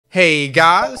Hey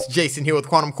guys, Jason here with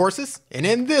Quantum Courses, and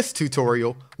in this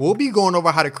tutorial, we'll be going over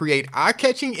how to create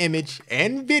eye-catching image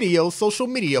and video social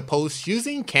media posts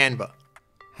using Canva.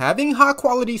 Having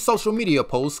high-quality social media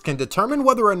posts can determine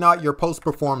whether or not your post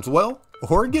performs well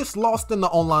or gets lost in the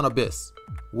online abyss.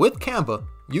 With Canva,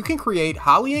 you can create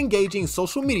highly engaging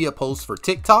social media posts for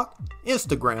TikTok,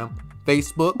 Instagram,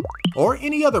 Facebook, or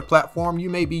any other platform you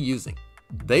may be using.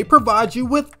 They provide you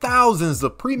with thousands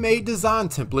of pre-made design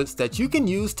templates that you can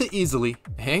use to easily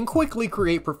and quickly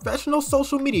create professional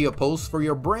social media posts for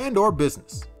your brand or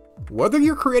business. Whether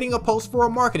you're creating a post for a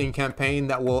marketing campaign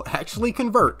that will actually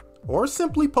convert, or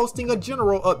simply posting a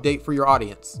general update for your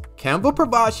audience, Canva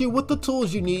provides you with the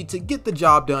tools you need to get the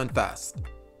job done fast.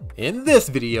 In this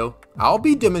video, I'll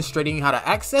be demonstrating how to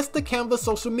access the Canva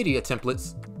social media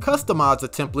templates, customize a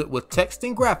template with text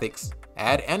and graphics,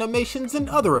 add animations and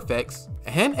other effects,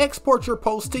 and export your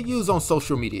posts to use on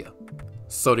social media.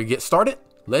 So to get started,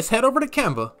 let's head over to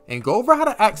Canva and go over how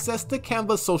to access the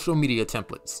Canva social media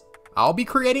templates. I'll be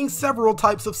creating several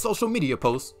types of social media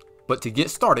posts, but to get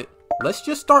started, let's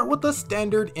just start with a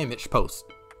standard image post.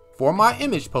 For my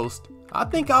image post, I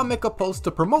think I'll make a post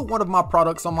to promote one of my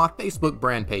products on my Facebook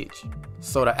brand page.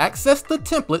 So to access the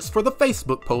templates for the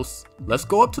Facebook posts, let's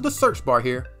go up to the search bar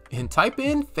here and type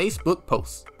in Facebook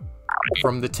posts.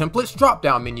 From the templates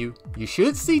drop-down menu, you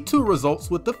should see two results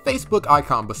with the Facebook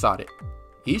icon beside it.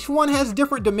 Each one has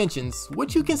different dimensions,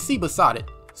 which you can see beside it,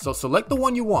 so select the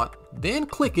one you want, then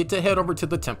click it to head over to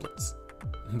the templates.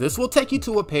 This will take you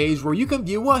to a page where you can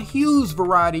view a huge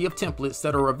variety of templates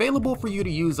that are available for you to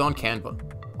use on Canva.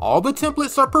 All the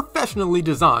templates are professionally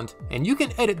designed, and you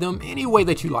can edit them any way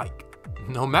that you like.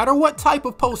 No matter what type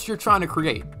of post you're trying to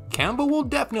create, Canva will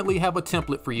definitely have a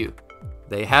template for you.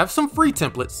 They have some free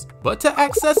templates, but to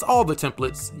access all the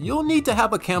templates, you'll need to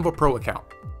have a Canva Pro account.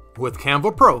 With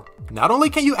Canva Pro, not only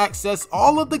can you access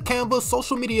all of the Canva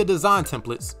social media design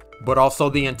templates, but also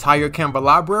the entire Canva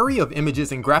library of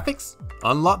images and graphics,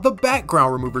 unlock the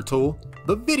background remover tool,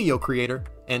 the video creator,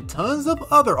 and tons of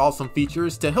other awesome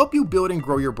features to help you build and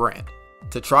grow your brand.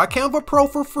 To try Canva Pro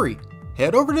for free,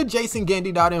 head over to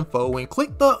jasongandy.info and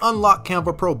click the Unlock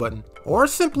Canva Pro button, or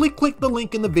simply click the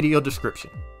link in the video description.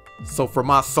 So for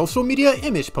my social media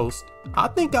image post, I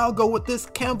think I'll go with this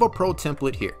Canva Pro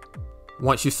template here.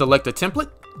 Once you select a template,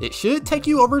 it should take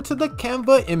you over to the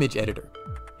Canva image editor.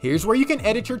 Here's where you can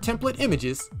edit your template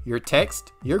images, your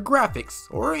text, your graphics,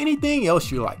 or anything else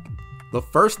you like. The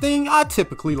first thing I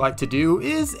typically like to do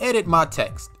is edit my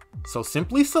text. So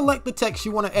simply select the text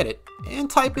you want to edit and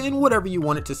type in whatever you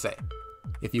want it to say.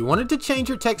 If you wanted to change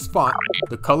your text font,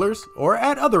 the colors, or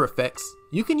add other effects,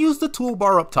 you can use the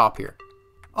toolbar up top here.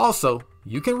 Also,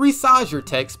 you can resize your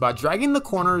text by dragging the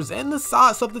corners and the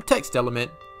sides of the text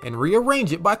element and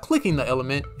rearrange it by clicking the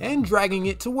element and dragging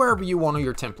it to wherever you want on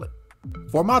your template.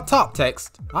 For my top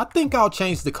text, I think I'll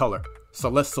change the color. So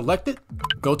let's select it,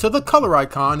 go to the color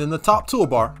icon in the top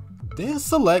toolbar, then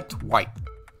select white.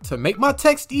 To make my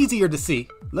text easier to see,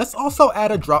 let's also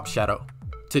add a drop shadow.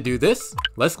 To do this,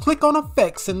 let's click on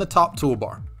Effects in the top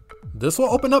toolbar. This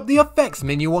will open up the Effects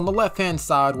menu on the left-hand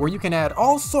side where you can add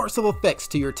all sorts of effects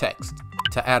to your text.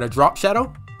 To add a drop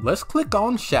shadow, let's click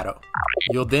on Shadow.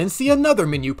 You'll then see another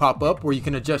menu pop up where you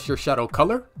can adjust your shadow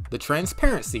color, the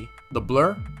transparency, the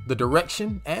blur, the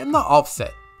direction, and the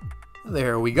offset.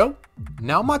 There we go.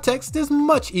 Now my text is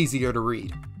much easier to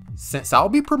read. Since I'll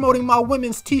be promoting my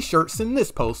women's t-shirts in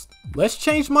this post, let's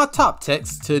change my top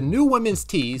text to New Women's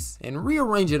Tees and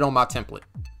rearrange it on my template.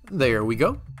 There we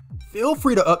go. Feel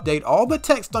free to update all the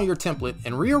text on your template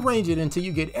and rearrange it until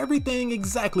you get everything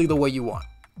exactly the way you want.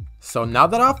 So now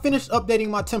that I've finished updating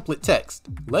my template text,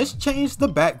 let's change the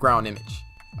background image.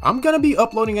 I'm gonna be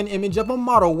uploading an image of a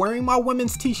model wearing my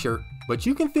women's t-shirt, but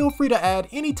you can feel free to add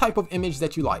any type of image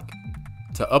that you like.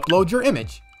 To upload your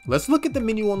image, let's look at the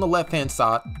menu on the left-hand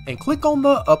side and click on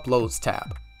the Uploads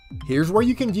tab. Here's where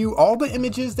you can view all the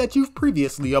images that you've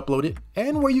previously uploaded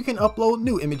and where you can upload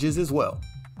new images as well.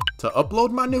 To upload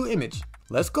my new image,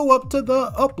 let's go up to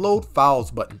the Upload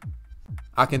Files button.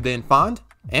 I can then find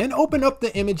and open up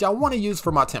the image I want to use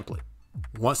for my template.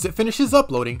 Once it finishes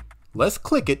uploading, let's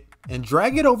click it and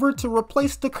drag it over to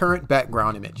replace the current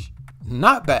background image.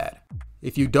 Not bad.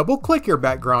 If you double click your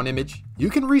background image,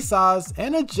 you can resize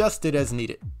and adjust it as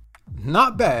needed.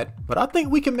 Not bad, but I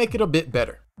think we can make it a bit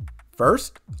better.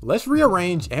 First, let's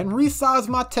rearrange and resize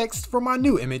my text for my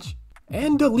new image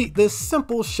and delete this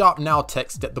simple Shop Now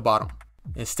text at the bottom.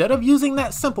 Instead of using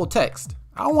that simple text,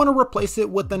 I want to replace it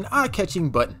with an eye-catching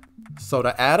button. So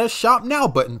to add a Shop Now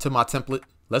button to my template,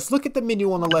 let's look at the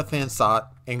menu on the left-hand side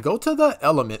and go to the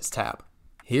Elements tab.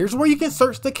 Here's where you can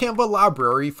search the Canva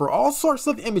library for all sorts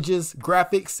of images,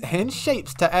 graphics, and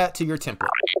shapes to add to your template.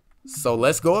 So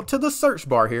let's go up to the search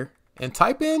bar here and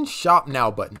type in Shop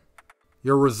Now button.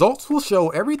 Your results will show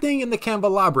everything in the Canva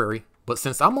library, but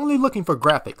since I'm only looking for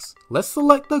graphics, let's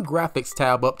select the Graphics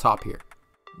tab up top here.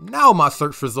 Now my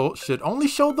search results should only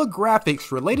show the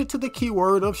graphics related to the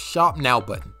keyword of Shop Now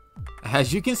button.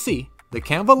 As you can see, the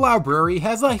Canva library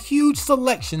has a huge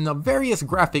selection of various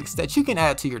graphics that you can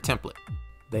add to your template.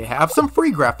 They have some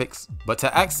free graphics, but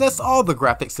to access all the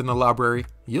graphics in the library,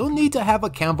 you'll need to have a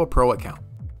Canva Pro account.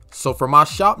 So for my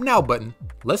Shop Now button,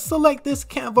 let's select this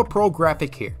Canva Pro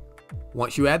graphic here.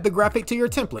 Once you add the graphic to your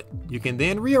template, you can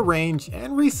then rearrange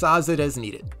and resize it as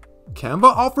needed. Canva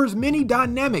offers many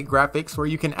dynamic graphics where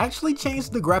you can actually change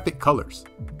the graphic colors.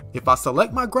 If I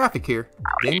select my graphic here,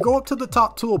 then go up to the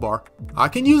top toolbar, I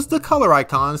can use the color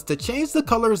icons to change the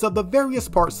colors of the various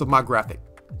parts of my graphic.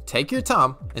 Take your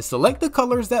time and select the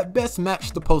colors that best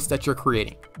match the post that you're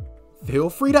creating. Feel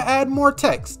free to add more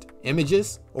text,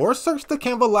 images, or search the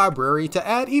Canva library to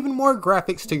add even more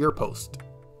graphics to your post.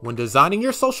 When designing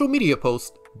your social media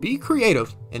post, be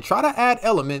creative and try to add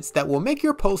elements that will make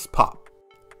your post pop.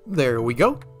 There we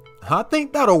go. I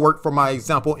think that'll work for my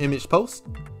example image post.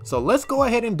 So let's go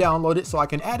ahead and download it so I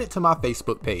can add it to my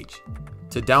Facebook page.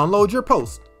 To download your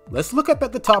post, let's look up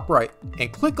at the top right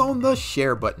and click on the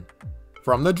Share button.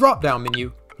 From the drop-down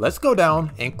menu, let's go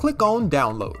down and click on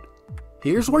Download.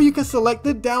 Here's where you can select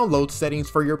the download settings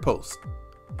for your post.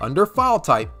 Under File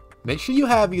Type, make sure you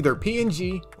have either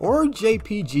PNG or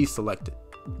JPG selected.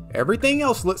 Everything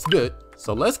else looks good,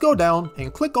 so let's go down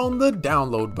and click on the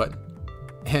Download button.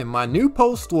 And my new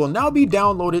post will now be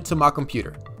downloaded to my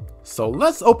computer. So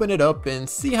let's open it up and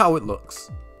see how it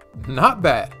looks. Not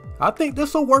bad. I think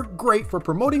this will work great for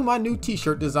promoting my new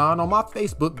t-shirt design on my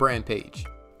Facebook brand page.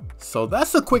 So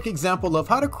that's a quick example of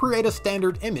how to create a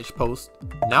standard image post.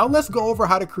 Now let's go over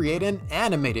how to create an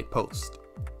animated post.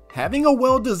 Having a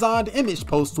well-designed image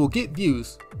post will get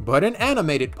views, but an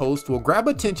animated post will grab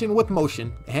attention with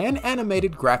motion and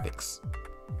animated graphics.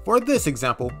 For this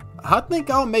example, I think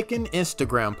I'll make an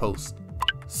Instagram post.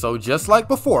 So just like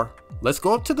before, let's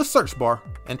go up to the search bar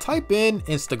and type in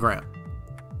Instagram.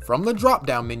 From the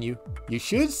drop-down menu, you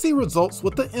should see results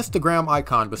with the Instagram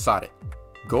icon beside it.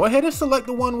 Go ahead and select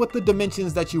the one with the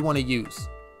dimensions that you want to use.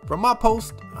 For my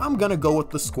post, I'm gonna go with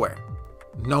the square.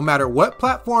 No matter what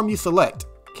platform you select,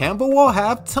 Canva will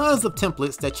have tons of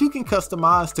templates that you can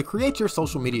customize to create your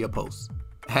social media posts.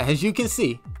 As you can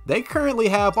see, they currently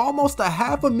have almost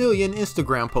 500,000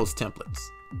 Instagram post templates.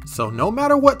 So no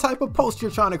matter what type of post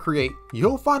you're trying to create,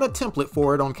 you'll find a template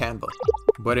for it on Canva.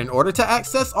 But in order to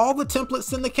access all the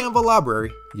templates in the Canva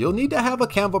library, you'll need to have a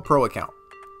Canva Pro account.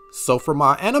 So for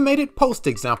my animated post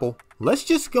example, let's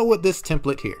just go with this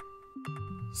template here.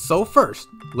 So first,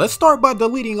 let's start by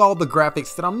deleting all the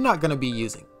graphics that I'm not going to be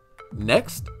using.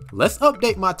 Next, let's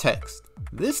update my text.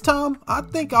 This time, I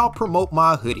think I'll promote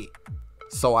my hoodie.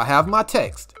 So I have my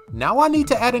text. Now I need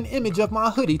to add an image of my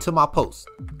hoodie to my post.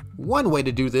 One way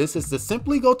to do this is to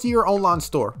simply go to your online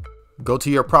store, go to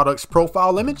your product's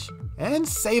profile image, and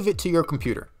save it to your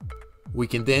computer. We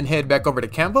can then head back over to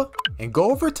Canva and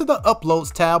go over to the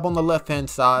Uploads tab on the left-hand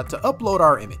side to upload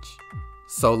our image.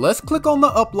 So let's click on the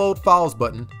Upload Files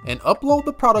button and upload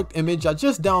the product image I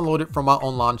just downloaded from my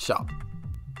online shop.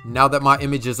 Now that my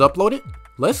image is uploaded,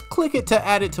 let's click it to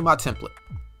add it to my template.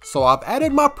 So I've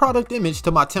added my product image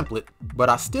to my template, but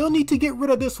I still need to get rid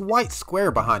of this white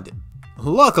square behind it.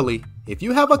 Luckily, if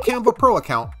you have a Canva Pro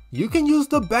account, you can use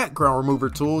the background remover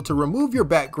tool to remove your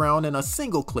background in a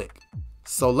single click.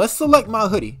 So let's select my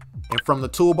hoodie, and from the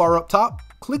toolbar up top,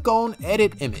 click on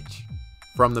Edit Image.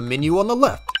 From the menu on the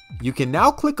left, you can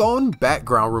now click on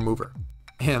Background Remover.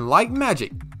 And like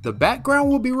magic, the background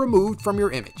will be removed from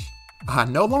your image. I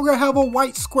no longer have a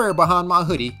white square behind my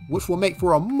hoodie, which will make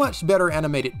for a much better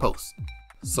animated post.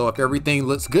 So if everything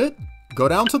looks good, go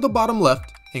down to the bottom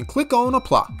left and click on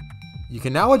Apply. You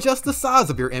can now adjust the size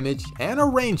of your image and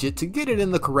arrange it to get it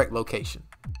in the correct location.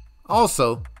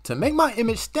 Also, to make my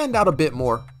image stand out a bit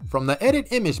more, from the Edit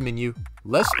Image menu,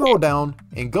 let's scroll down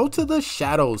and go to the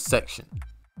Shadows section.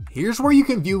 Here's where you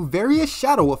can view various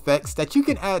shadow effects that you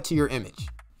can add to your image.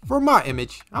 For my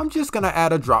image, I'm just going to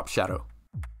add a drop shadow.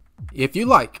 If you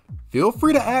like, feel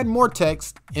free to add more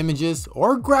text, images,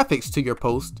 or graphics to your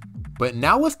post, but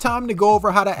now it's time to go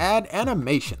over how to add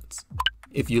animations.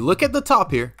 If you look at the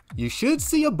top here, you should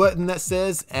see a button that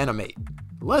says Animate.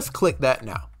 Let's click that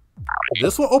now.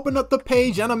 This will open up the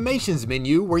Page Animations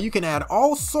menu where you can add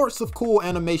all sorts of cool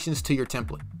animations to your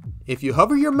template. If you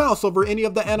hover your mouse over any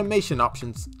of the animation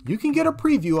options, you can get a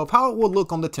preview of how it will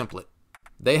look on the template.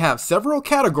 They have several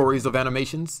categories of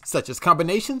animations, such as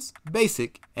combinations,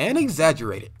 basic, and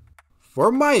exaggerated.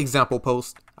 For my example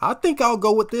post, I think I'll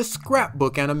go with this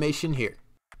scrapbook animation here.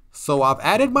 So I've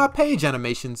added my page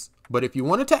animations, but if you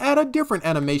wanted to add a different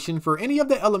animation for any of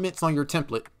the elements on your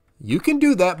template, you can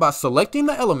do that by selecting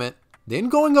the element, then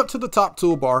going up to the top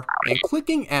toolbar and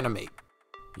clicking animate.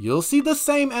 You'll see the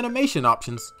same animation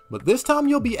options, but this time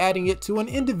you'll be adding it to an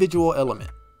individual element.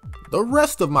 The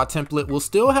rest of my template will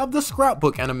still have the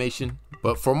scrapbook animation,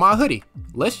 but for my hoodie,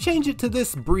 let's change it to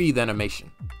this breathe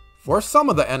animation. For some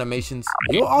of the animations,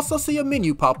 you'll also see a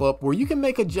menu pop up where you can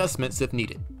make adjustments if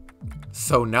needed.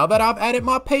 So now that I've added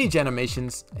my page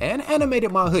animations and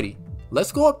animated my hoodie,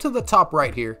 let's go up to the top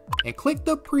right here and click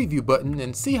the preview button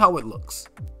and see how it looks.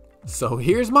 So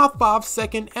here's my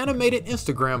 5-second animated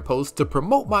Instagram post to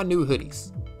promote my new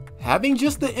hoodies. Having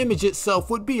just the image itself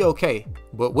would be okay,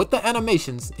 but with the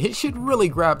animations, it should really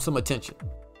grab some attention.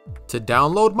 To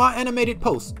download my animated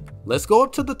post, let's go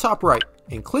up to the top right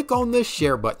and click on the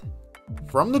share button.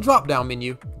 From the drop-down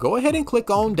menu, go ahead and click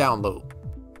on download.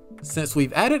 Since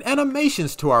we've added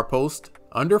animations to our post,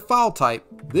 under file type,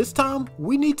 this time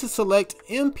we need to select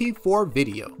MP4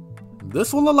 video.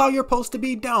 This will allow your post to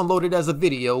be downloaded as a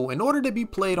video in order to be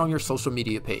played on your social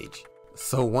media page.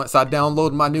 So once I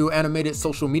download my new animated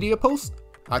social media post,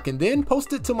 I can then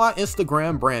post it to my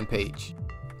Instagram brand page.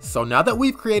 So now that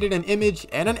we've created an image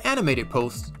and an animated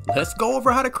post, let's go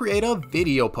over how to create a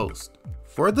video post.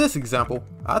 For this example,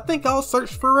 I think I'll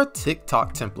search for a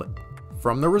TikTok template.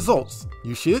 From the results,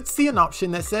 you should see an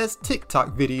option that says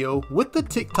TikTok video with the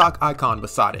TikTok icon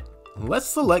beside it. Let's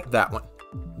select that one.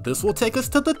 This will take us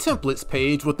to the templates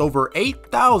page with over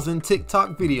 8,000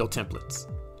 TikTok video templates.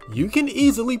 You can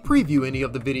easily preview any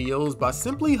of the videos by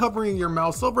simply hovering your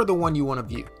mouse over the one you want to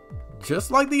view.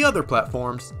 Just like the other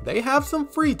platforms, they have some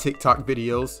free TikTok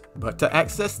videos, but to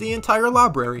access the entire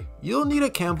library, you'll need a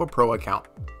Canva Pro account.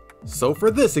 So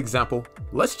for this example,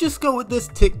 let's just go with this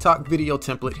TikTok video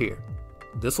template here.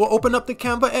 This will open up the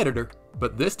Canva editor,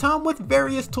 but this time with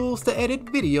various tools to edit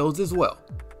videos as well.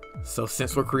 So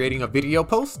since we're creating a video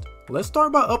post, let's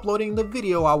start by uploading the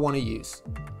video I want to use.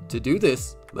 To do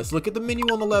this, let's look at the menu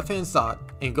on the left hand side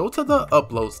and go to the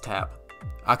Uploads tab.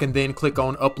 I can then click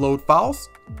on Upload Files,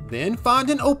 then find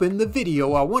and open the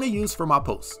video I want to use for my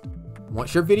post.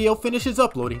 Once your video finishes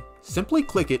uploading, simply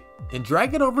click it and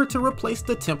drag it over to replace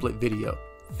the template video.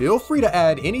 Feel free to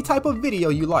add any type of video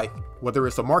you like, whether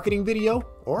it's a marketing video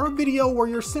or a video where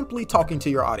you're simply talking to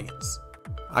your audience.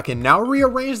 I can now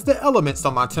rearrange the elements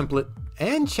on my template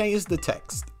and change the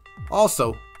text.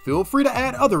 Also, feel free to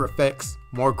add other effects,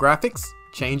 more graphics,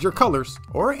 change your colors,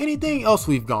 or anything else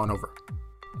we've gone over.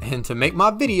 And to make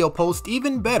my video post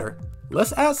even better,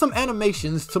 let's add some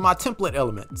animations to my template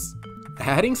elements.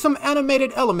 Adding some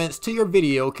animated elements to your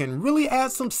video can really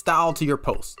add some style to your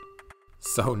post.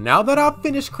 So now that I've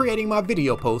finished creating my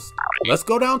video post, let's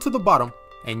go down to the bottom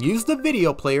and use the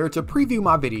video player to preview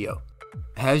my video.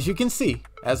 As you can see,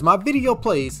 as my video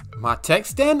plays, my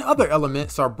text and other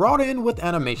elements are brought in with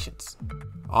animations.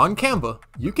 On Canva,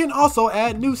 you can also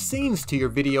add new scenes to your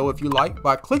video if you like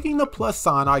by clicking the plus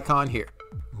sign icon here.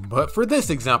 But for this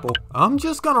example, I'm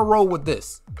just gonna roll with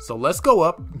this. So let's go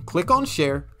up, click on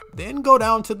share, then go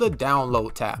down to the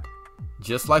download tab.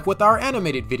 Just like with our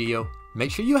animated video,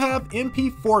 make sure you have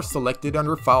MP4 selected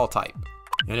under file type.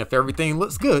 And if everything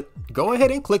looks good, go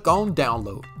ahead and click on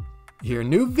download. Your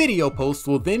new video post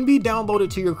will then be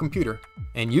downloaded to your computer,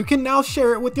 and you can now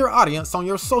share it with your audience on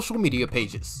your social media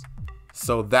pages.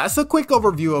 So that's a quick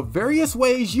overview of various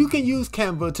ways you can use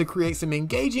Canva to create some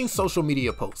engaging social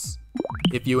media posts.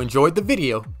 If you enjoyed the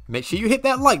video, make sure you hit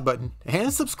that like button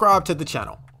and subscribe to the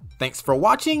channel. Thanks for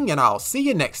watching, and I'll see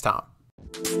you next time.